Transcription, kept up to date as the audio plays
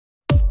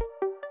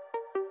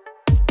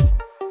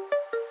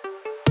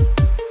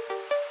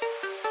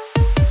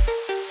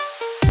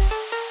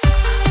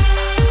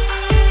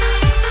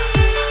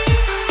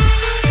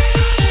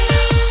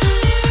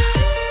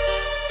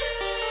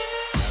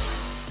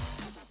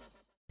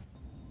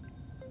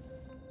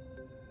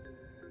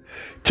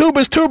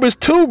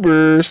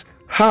Tubers.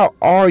 How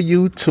are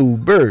you,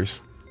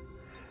 tubers?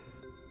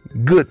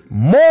 Good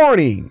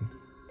morning.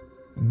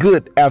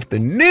 Good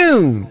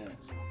afternoon.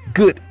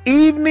 Good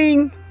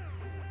evening.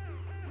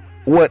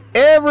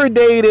 Whatever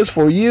day it is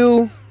for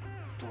you.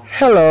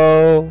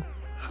 Hello.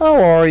 How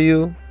are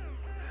you?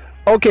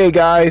 Okay,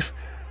 guys.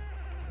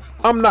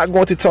 I'm not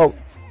going to talk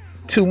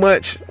too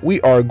much. We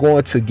are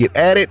going to get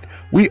at it.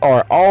 We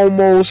are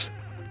almost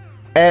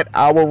at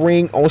our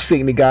ring on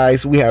Sydney,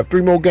 guys. We have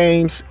 3 more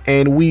games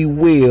and we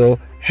will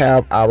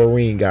have our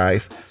ring,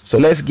 guys. So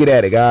let's get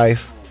at it,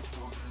 guys.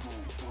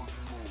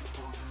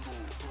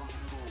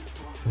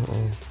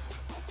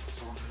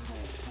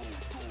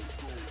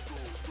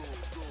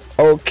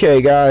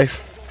 Okay,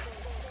 guys.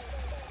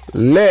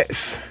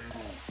 Let's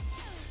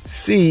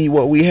see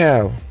what we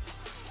have.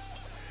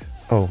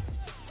 Oh,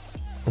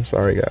 I'm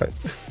sorry, guys.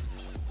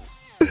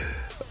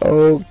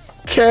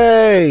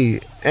 Okay,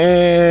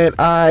 and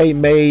I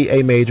made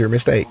a major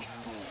mistake.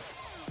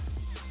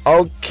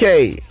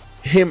 Okay,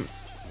 him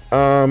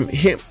and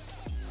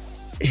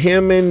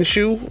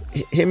shoe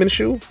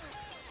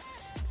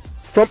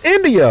from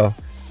India.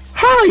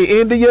 Hi,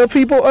 India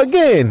people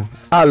again.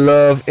 I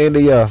love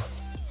India.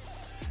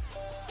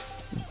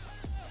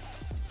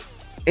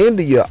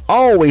 India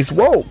always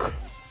woke.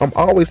 I'm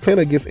always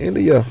pinned against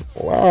India.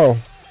 Wow.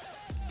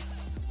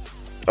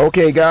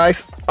 Okay,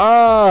 guys.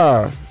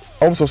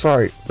 I'm so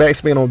sorry.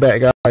 Backspin on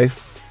that, guys.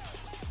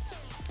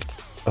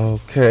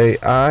 Okay,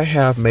 I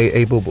have made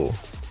a boo-boo.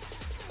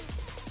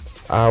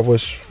 I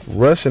was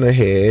rushing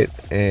ahead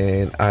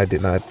and I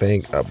did not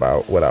think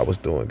about what I was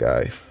doing,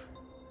 guys.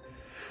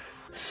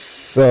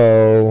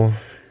 So,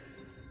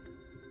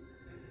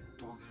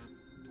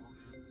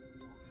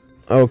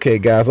 okay,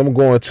 guys, I'm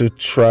going to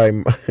try.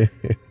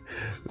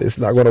 It's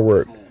not going to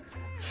work.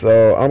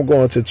 So I'm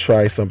going to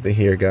try something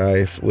here,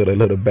 guys, with a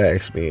little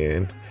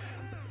backspin.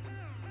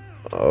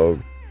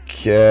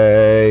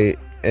 Okay,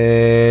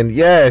 and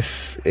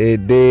yes,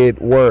 it did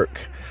work.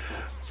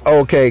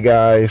 Okay,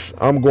 guys,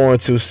 I'm going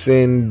to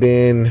send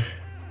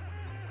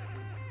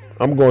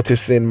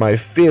my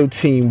field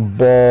team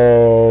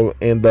ball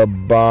in the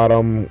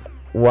bottom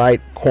right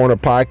corner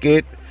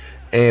pocket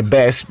and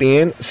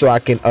backspin so I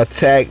can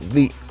attack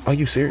the. Are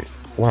you serious?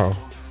 Wow.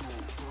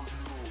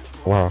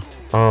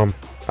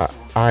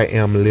 I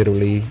am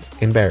literally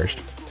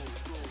embarrassed.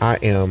 I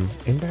am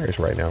embarrassed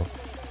right now.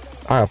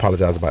 I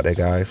apologize about that,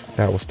 guys.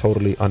 That was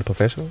totally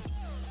unprofessional.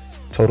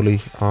 Totally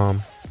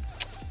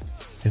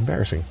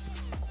embarrassing.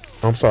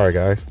 I'm sorry,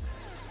 guys.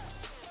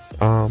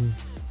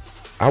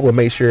 I will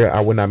make sure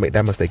I will not make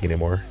that mistake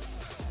anymore.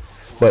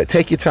 But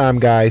take your time,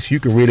 guys. You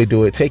can really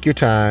do it. Take your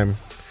time.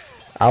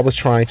 I was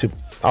trying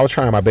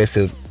my best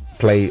to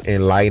play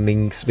in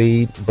lightning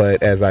speed,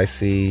 but as I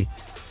see,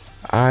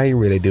 I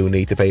really do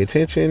need to pay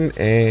attention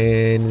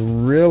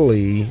and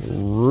really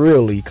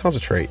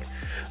concentrate.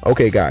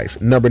 Okay, guys,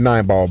 number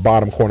 9 ball,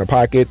 bottom corner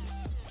pocket,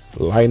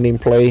 lightning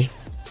play.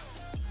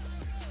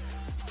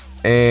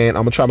 And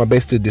I'm gonna try my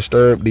best to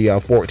disturb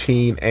the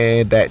 14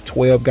 and that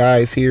 12,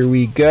 guys. Here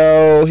we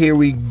go.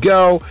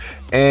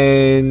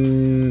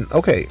 And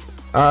okay,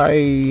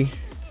 I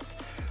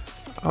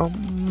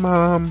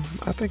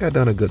think I've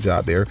done a good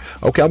job there.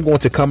 Okay, I'm going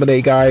to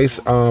combinate, guys,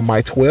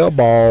 my 12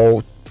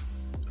 ball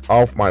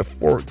off my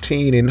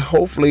 14, and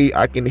hopefully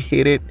I can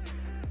hit it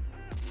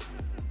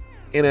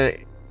in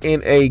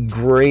a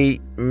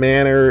great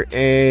manner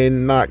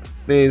and knock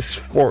this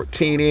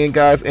 14 in,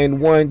 guys. And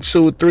 1,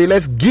 2, 3,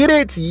 let's get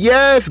it.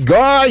 Yes,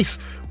 guys,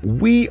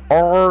 we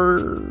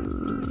are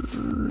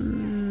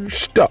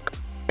stuck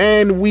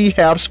and we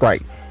have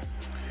strike.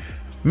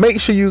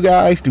 Make sure you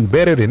guys do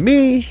better than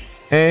me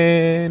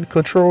and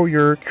control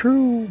your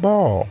cue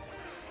ball.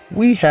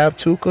 We have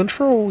to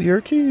control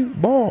your cue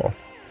ball.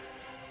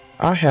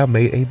 I have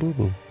made a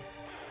boo-boo.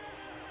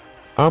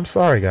 I'm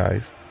sorry,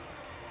 guys.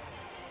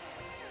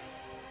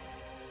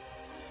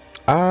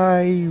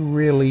 I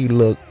really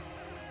look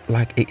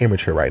like an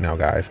immature right now,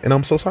 guys, and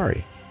I'm so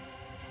sorry.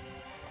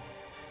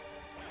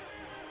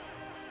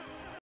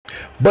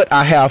 But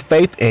I have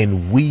faith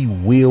and we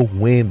will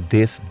win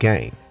this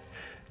game.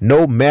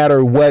 No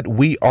matter what,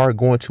 we are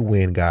going to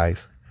win,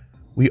 guys.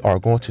 We are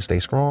going to stay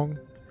strong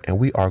and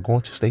we are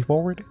going to stay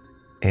forward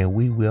and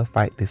we will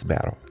fight this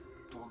battle.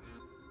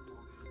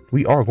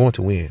 We are going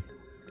to win.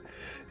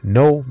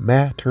 No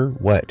matter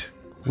what,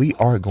 we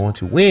are going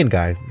to win,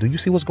 guys. Do you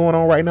see what's going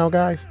on right now,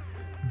 guys?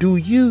 Do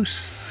you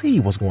see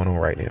what's going on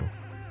right now?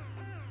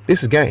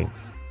 This is game.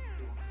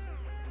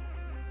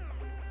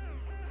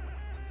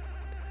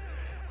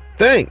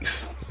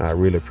 Thanks. I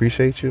really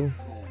appreciate you.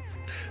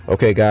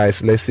 Okay,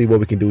 guys, let's see what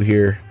we can do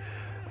here.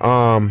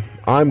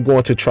 I'm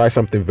going to try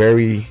something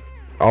very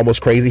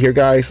almost crazy here,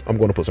 guys. I'm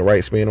going to put some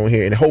right spin on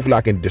here and hopefully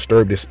I can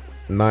disturb this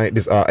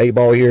 8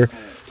 ball here.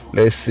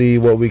 Let's see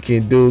what we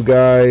can do,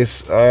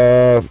 guys.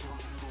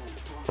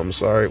 I'm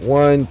sorry.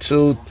 1,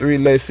 2, 3.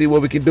 Let's see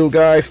what we can do,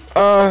 guys.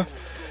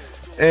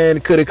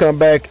 And could it come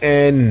back?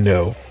 And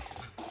no.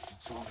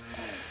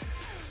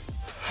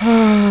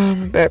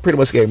 That pretty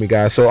much scared me,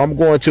 guys. So I'm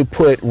going to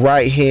put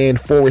right hand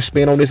forward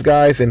spin on this,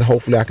 guys, and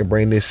hopefully I can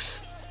bring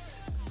this.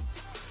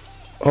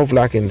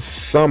 Hopefully I can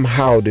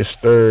somehow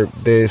disturb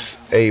this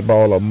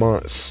 8-ball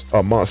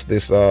amongst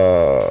this.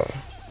 Oh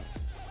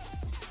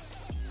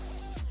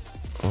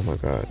my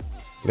God.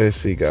 Let's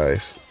see,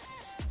 guys.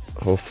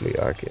 Hopefully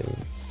I can.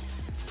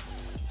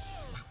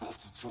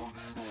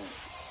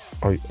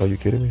 Are you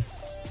kidding me?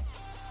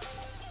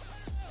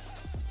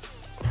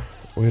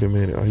 Wait a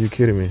minute. Are you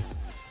kidding me?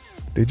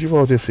 Did you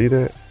all just see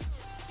that?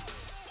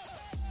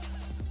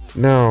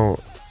 Now,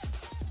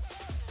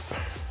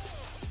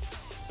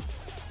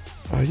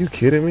 are you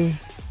kidding me?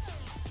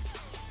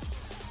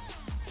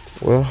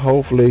 Well,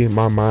 hopefully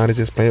my mind is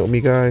just playing with me,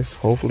 guys.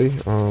 Hopefully.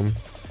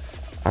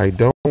 I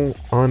don't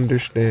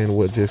understand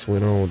what just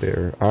went on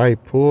there. I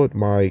pulled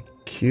my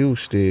cue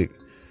stick.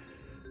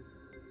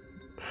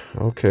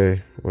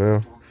 Okay,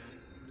 well,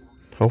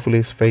 hopefully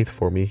it's faith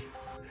for me.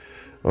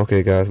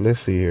 Okay, guys,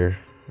 let's see here.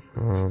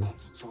 Oh,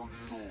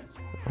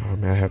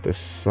 man, I have to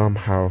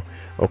somehow.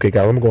 Okay,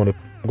 guys, I'm going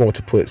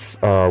to put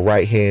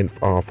right hand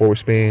forward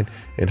spin,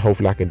 and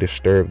hopefully I can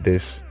disturb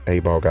this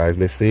 8-ball, guys.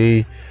 Let's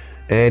see.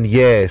 And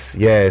yes,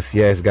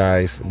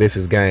 guys, this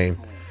is game.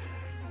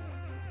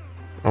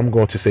 I'm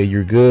going to say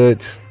you're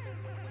good,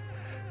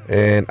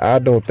 and I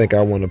don't think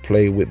I want to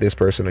play with this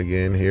person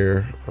again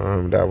here.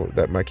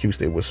 That my cue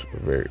stick was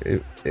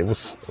it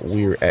was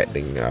weird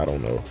acting. I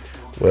don't know.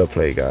 Well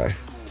played, guy.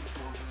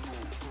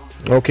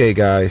 Okay,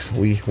 guys,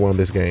 we won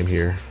this game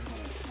here.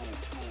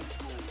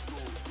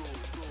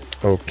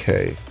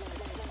 Okay,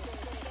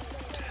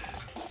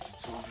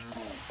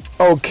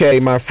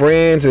 my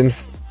friends and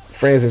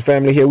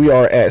family, here we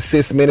are at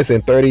 6 minutes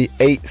and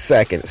 38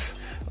 seconds.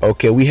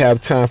 Okay, we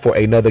have time for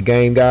another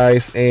game,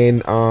 guys,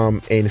 in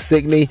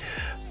Sydney.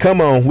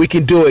 Come on, we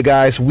can do it,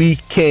 guys. We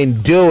can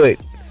do it.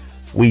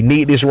 We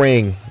need this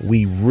ring.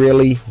 We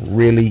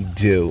really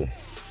do.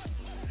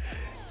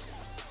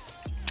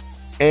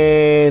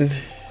 And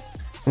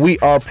we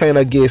are playing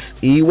against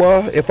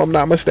Iwa, if I'm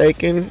not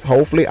mistaken.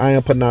 Hopefully I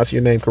am pronouncing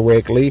your name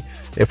correctly.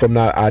 If I'm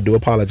not, I do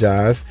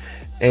apologize.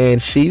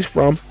 And she's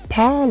from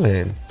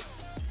Poland.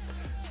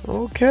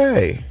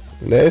 Okay,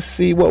 let's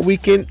see what we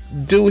can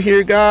do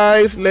here,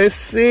 guys. Let's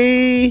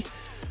see.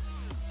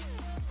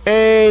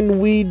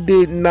 And we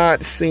did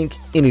not sink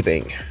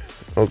anything.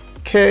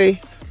 Okay,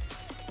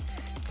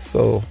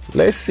 so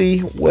let's see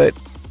what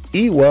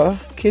Iwa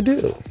can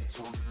do.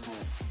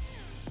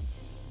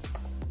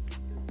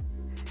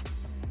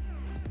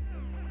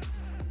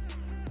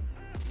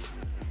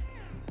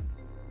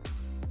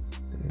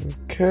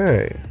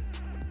 Okay.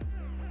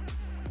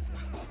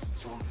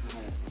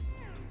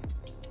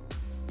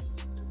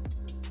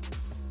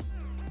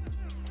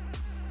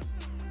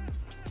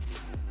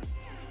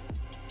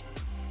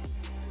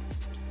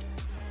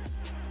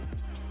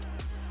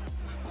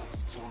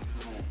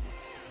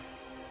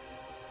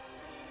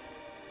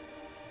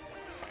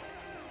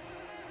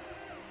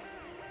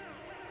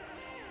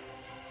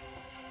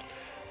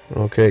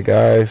 Okay,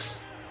 guys.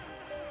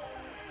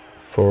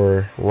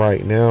 For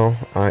right now,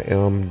 I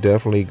am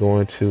definitely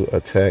going to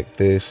attack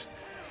this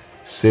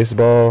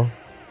 6-ball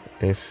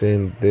and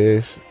send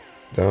this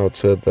down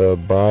to the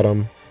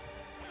bottom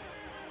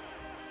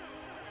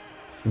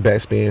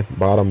backspin,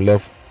 bottom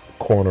left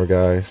corner,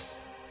 guys.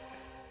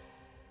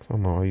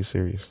 Come on, are you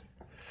serious?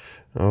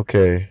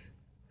 Okay.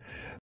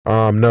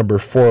 Number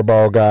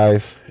 4-ball,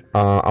 guys.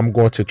 I'm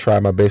going to try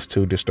my best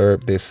to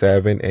disturb this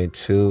 7 and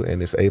 2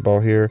 and this 8-ball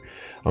here.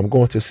 I'm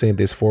going to send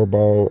this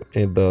 4-ball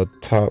in the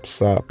top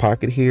side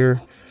pocket here,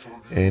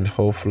 and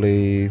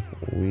hopefully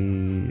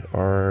we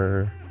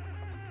are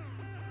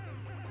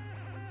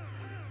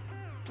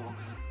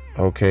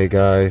okay,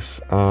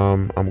 guys.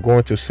 I'm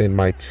going to send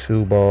my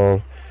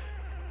 2-ball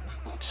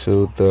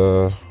to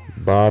the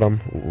bottom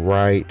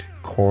right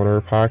corner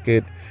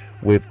pocket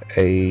with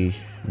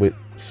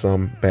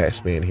some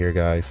backspin here,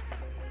 guys.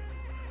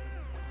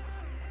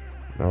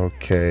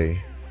 Okay,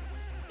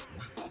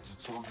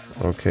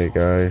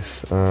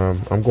 guys.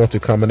 I'm going to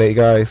combinate,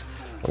 guys.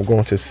 I'm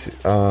going to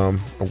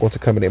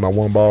combinate my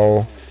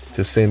 1-ball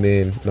to send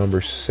in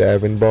number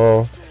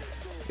 7-ball.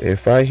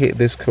 If I hit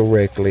this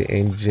correctly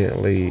and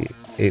gently,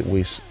 it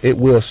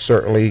will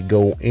certainly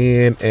go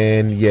in.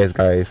 And yes,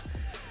 guys.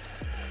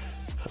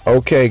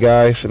 Okay,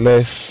 guys,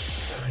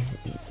 let's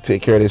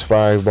take care of this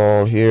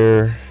 5-ball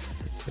here,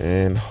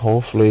 and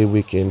hopefully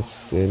we can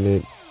send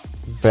it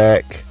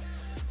back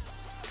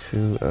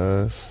to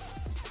us.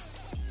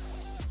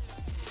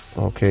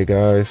 Okay,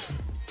 guys.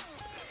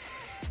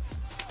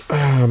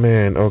 Oh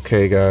man.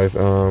 Okay, guys,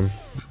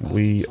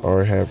 we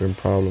are having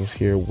problems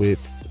here with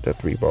the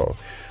 3-ball.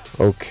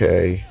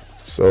 Okay,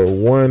 so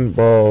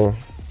 1-ball.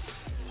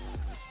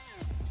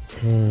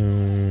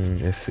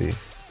 Let's see.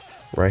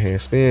 Right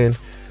hand spin,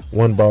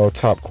 1-ball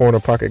top corner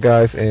pocket,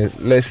 guys, and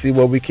let's see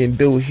what we can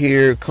do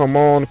here. Come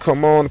on.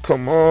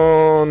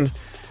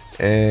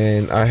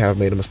 And I have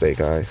made a mistake,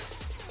 guys.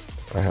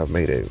 I have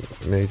made a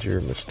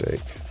major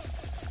mistake.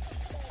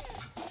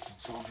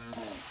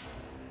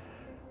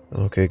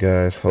 Okay,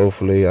 guys,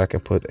 hopefully I can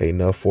put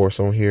enough force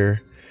on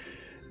here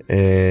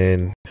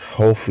and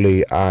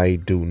hopefully I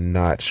do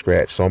not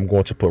scratch. So I'm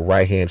going to put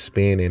right hand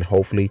spin, and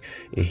hopefully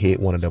it hit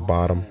one of the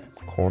bottom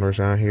corners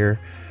out here.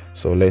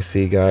 So let's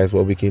see, guys,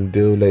 what we can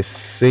do. Let's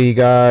see,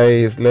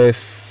 guys, let's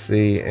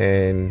see.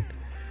 And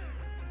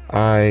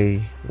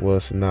I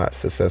was not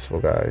successful,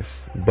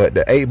 guys, but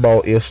the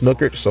 8-ball is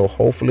snookered, so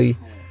hopefully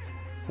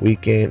we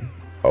can.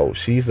 Oh,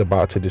 she's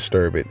about to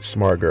disturb it.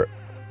 Smart girl.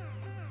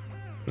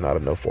 Not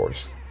enough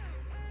force.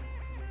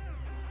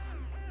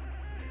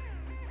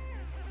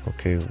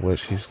 Okay, what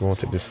she's going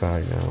to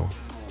decide now.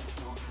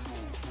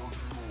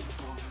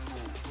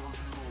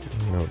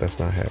 No, that's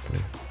not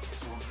happening.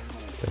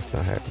 That's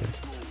not happening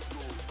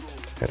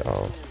at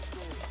all.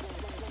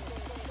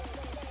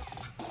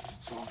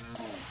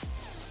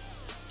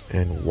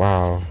 And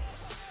wow,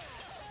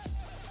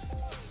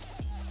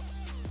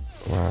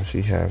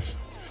 she have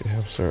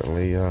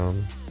certainly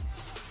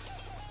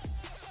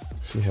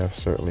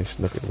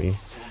snookered me.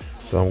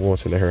 So I'm going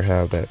to let her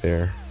have that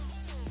there.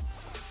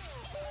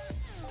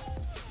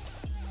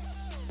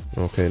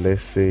 Okay,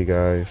 let's see,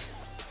 guys.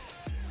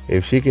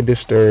 If she can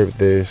disturb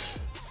this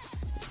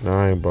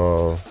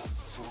 9-ball,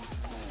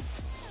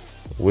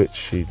 which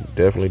she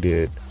definitely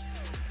did.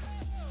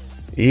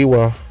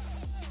 Iwa,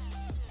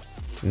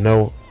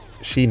 no,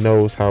 she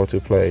knows how to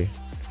play,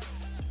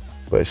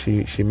 but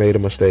she made a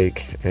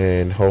mistake,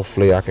 and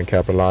hopefully I can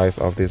capitalize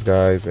off this,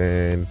 guys.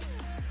 And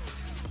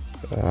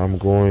I'm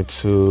going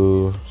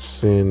to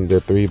send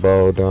the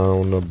 3-ball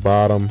down the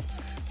bottom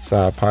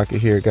side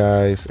pocket here,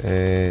 guys,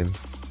 and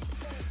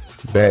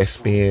back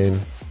spin.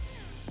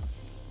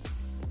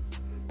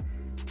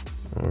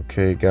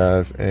 Okay,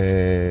 guys,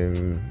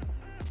 and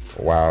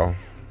wow,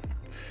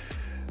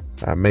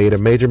 I made a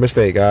major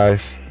mistake,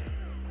 guys.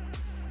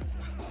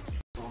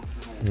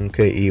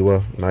 Okay,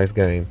 Iwa, nice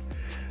game.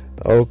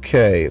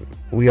 Okay,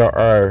 we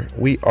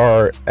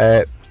are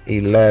at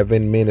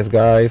 11 minutes,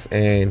 guys,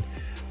 and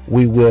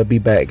we will be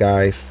back,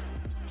 guys.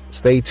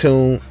 Stay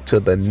tuned to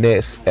the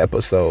next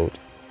episode.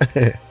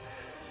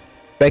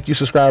 Thank you,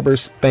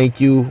 subscribers. Thank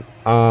you,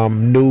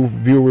 new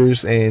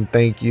viewers, and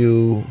thank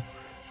you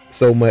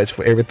so much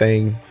for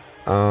everything,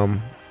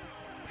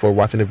 for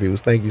watching the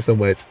views. Thank you so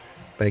much.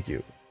 Thank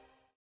you.